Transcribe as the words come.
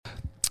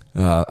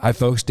Hi,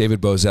 folks.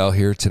 David Bozell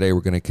here. Today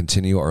we're going to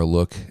continue our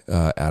look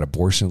at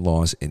abortion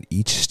laws in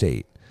each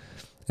state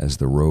as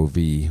the Roe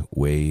v.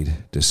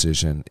 Wade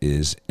decision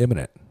is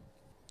imminent.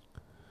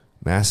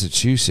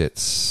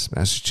 Massachusetts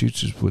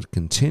would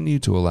continue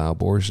to allow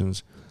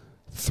abortions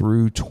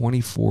through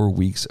 24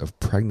 weeks of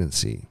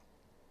pregnancy.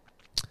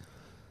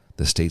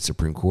 The state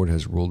Supreme Court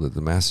has ruled that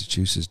the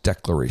Massachusetts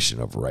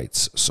Declaration of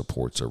Rights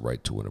supports a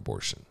right to an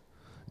abortion.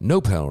 No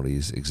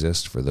penalties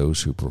exist for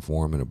those who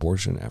perform an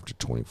abortion after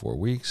 24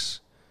 weeks.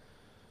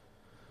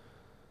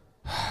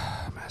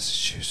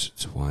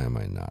 Massachusetts, why am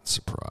I not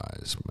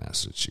surprised?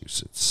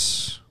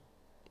 Massachusetts.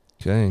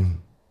 Okay,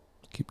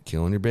 keep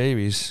killing your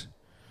babies.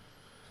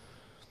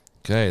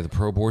 Okay, the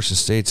pro-abortion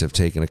states have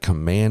taken a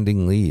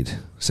commanding lead,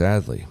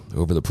 sadly,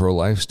 over the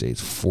pro-life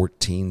states,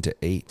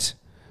 14-8.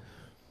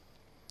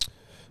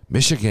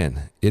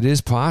 Michigan, it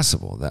is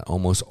possible that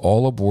almost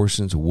all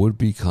abortions would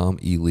become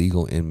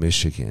illegal in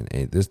Michigan.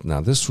 And this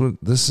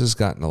has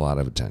gotten a lot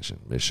of attention.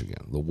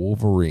 Michigan, the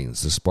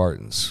Wolverines, the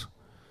Spartans,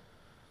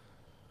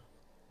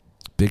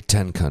 Big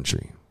Ten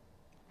country.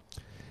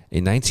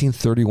 A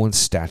 1931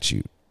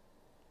 statute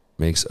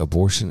makes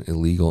abortion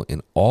illegal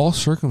in all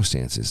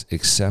circumstances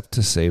except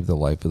to save the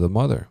life of the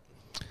mother.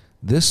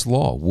 This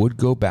law would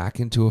go back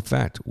into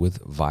effect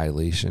with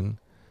violation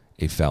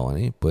a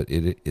felony, but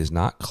it is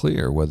not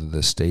clear whether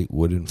the state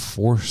would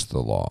enforce the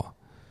law.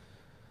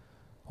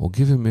 Well,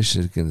 given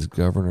Michigan's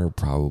governor,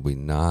 probably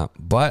not.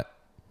 But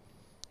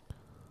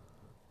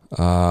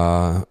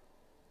I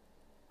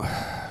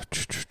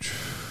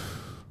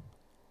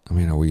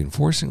mean, are we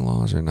enforcing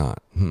laws or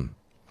not?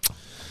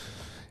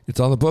 It's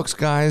on the books,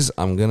 guys.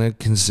 I'm gonna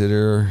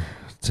consider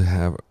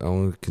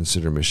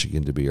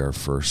Michigan to be our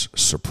first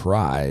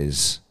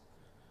surprise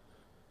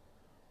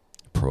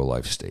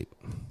pro-life state,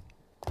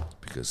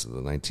 because of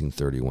the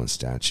 1931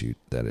 statute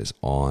that is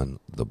on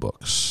the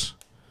books.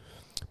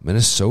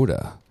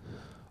 Minnesota.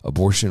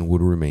 Abortion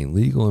would remain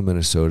legal in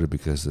Minnesota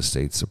because the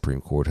state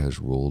Supreme Court has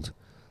ruled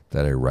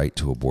that a right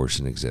to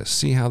abortion exists.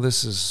 See how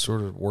this is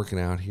sort of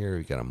working out here?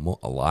 We've got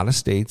a lot of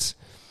states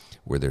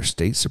where their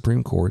state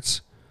Supreme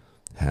Courts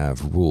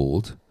have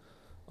ruled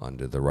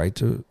under the right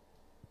to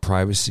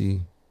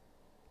privacy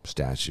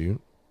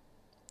statute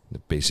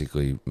that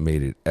basically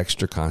made it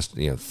extra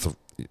constant,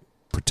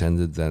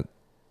 pretended that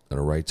a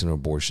right to an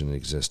abortion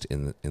exists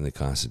in the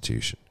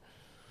Constitution.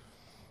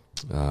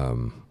 A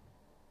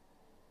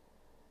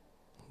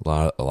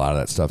lot of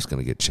that stuff's going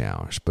to get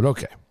challenged. But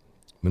okay,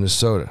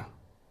 Minnesota,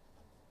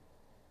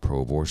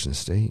 pro-abortion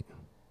state.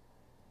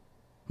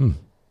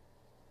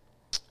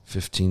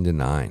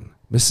 15-9.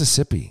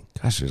 Mississippi.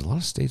 Gosh, there's a lot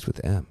of states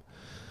with M.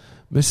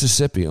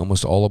 Mississippi,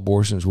 almost all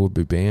abortions will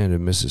be banned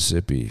in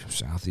Mississippi.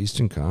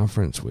 Southeastern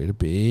Conference, way to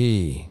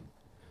be.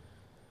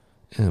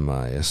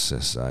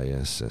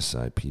 MISSISSIPPI.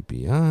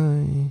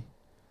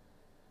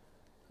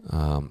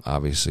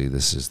 Obviously,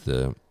 this is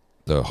the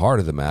heart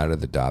of the matter.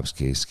 The Dobbs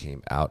case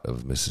came out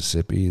of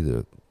Mississippi.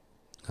 The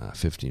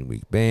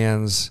 15-week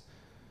bans,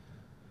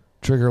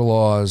 trigger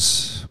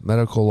laws,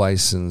 medical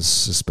license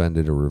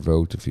suspended or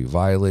revoked if you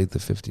violate the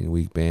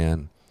 15-week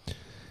ban,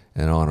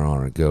 and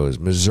on it goes.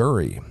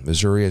 Missouri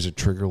has a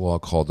trigger law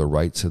called the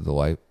right to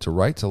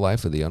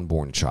life of the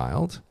unborn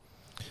child,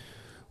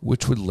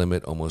 which would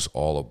limit almost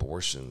all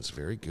abortions.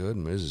 Very good,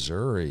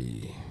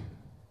 Missouri.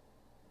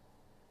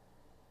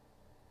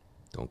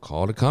 Don't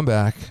call it a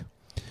comeback.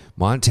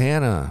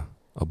 Montana.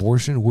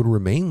 Abortion would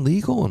remain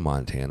legal in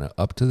Montana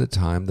up to the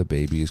time the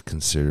baby is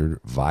considered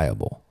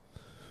viable.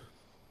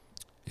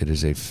 It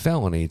is a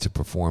felony to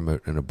perform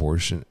an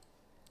abortion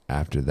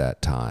after that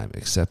time,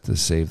 except to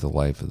save the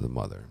life of the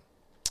mother.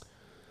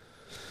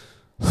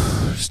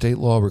 State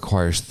law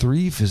requires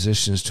 3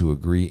 physicians to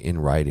agree in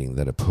writing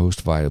that a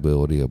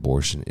post-viability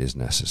abortion is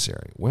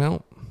necessary.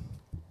 Well,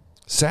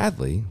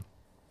 sadly,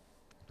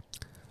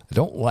 I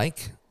don't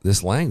like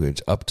this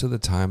language, up to the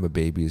time a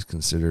baby is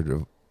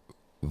considered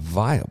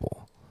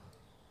viable.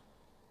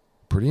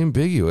 Pretty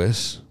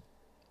ambiguous.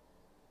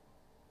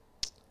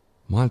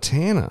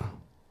 Montana,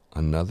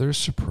 another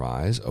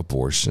surprise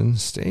abortion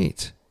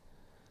state.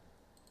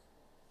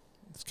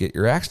 Let's get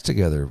your acts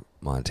together,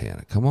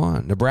 Montana. Come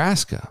on.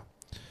 Nebraska.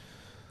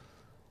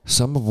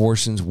 Some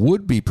abortions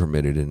would be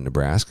permitted in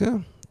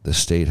Nebraska. The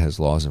state has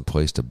laws in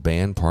place to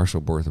ban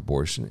partial birth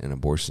abortion and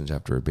abortions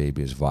after a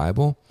baby is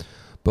viable.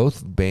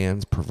 Both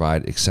bans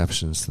provide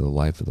exceptions to the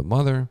life of the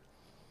mother,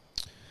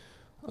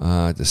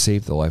 to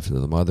save the life of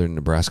the mother.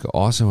 Nebraska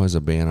also has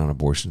a ban on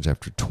abortions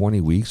after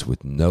 20 weeks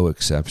with no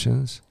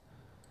exceptions.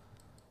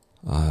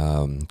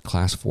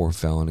 Class 4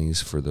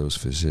 felonies for those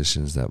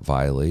physicians that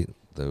violate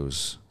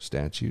those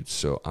statutes.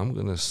 So I'm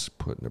going to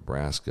put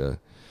Nebraska,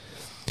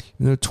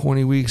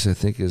 20 weeks I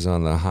think is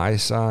on the high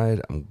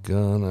side. I'm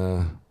going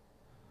to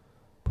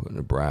put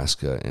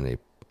Nebraska in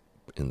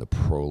the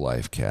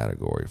pro-life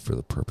category for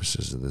the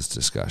purposes of this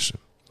discussion.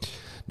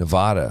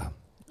 Nevada,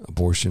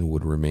 abortion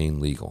would remain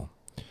legal.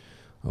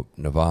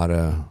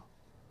 Nevada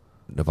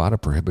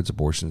prohibits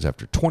abortions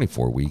after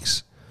 24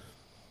 weeks,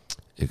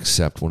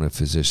 except when a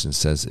physician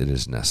says it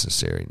is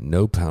necessary.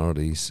 No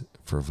penalties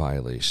for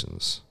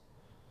violations.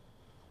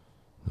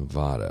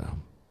 Nevada,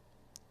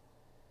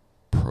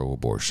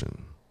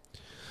 pro-abortion.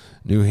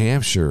 New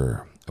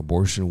Hampshire,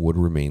 abortion would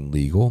remain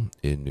legal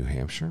in New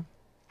Hampshire.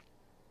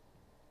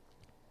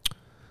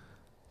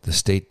 The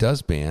state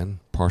does ban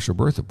partial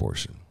birth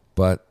abortion,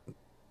 but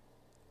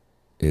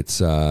it's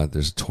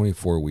there's a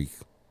 24-week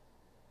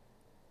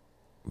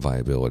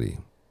viability.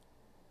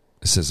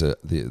 It says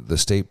the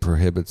state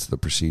prohibits the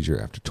procedure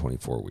after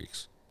 24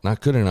 weeks. Not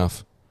good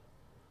enough.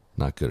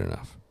 Not good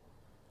enough.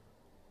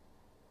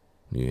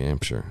 New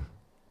Hampshire,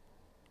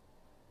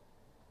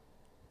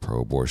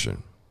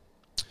 pro-abortion.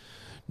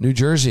 New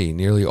Jersey,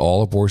 nearly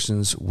all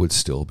abortions would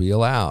still be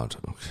allowed.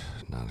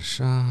 Okay, not a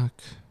shock.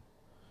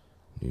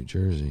 New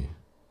Jersey.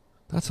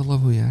 That's a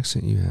lovely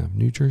accent you have.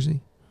 New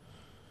Jersey?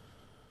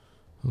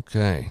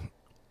 Okay.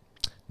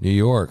 New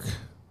York.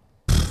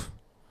 Pfft.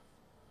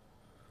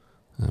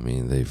 I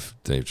mean, they've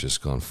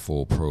just gone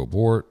full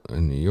pro-abort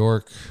in New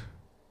York.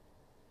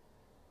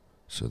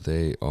 So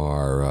they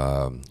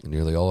are,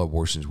 nearly all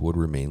abortions would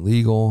remain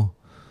legal.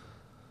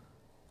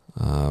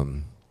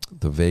 The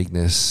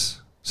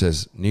vagueness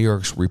says New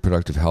York's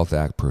Reproductive Health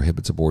Act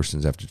prohibits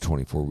abortions after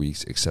 24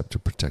 weeks except to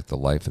protect the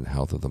life and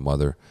health of the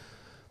mother.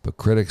 But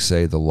critics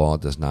say the law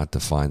does not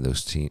define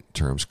those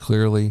terms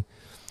clearly.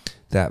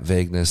 That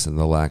vagueness and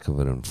the lack of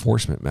an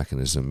enforcement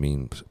mechanism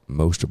means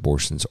most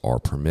abortions are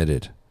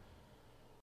permitted.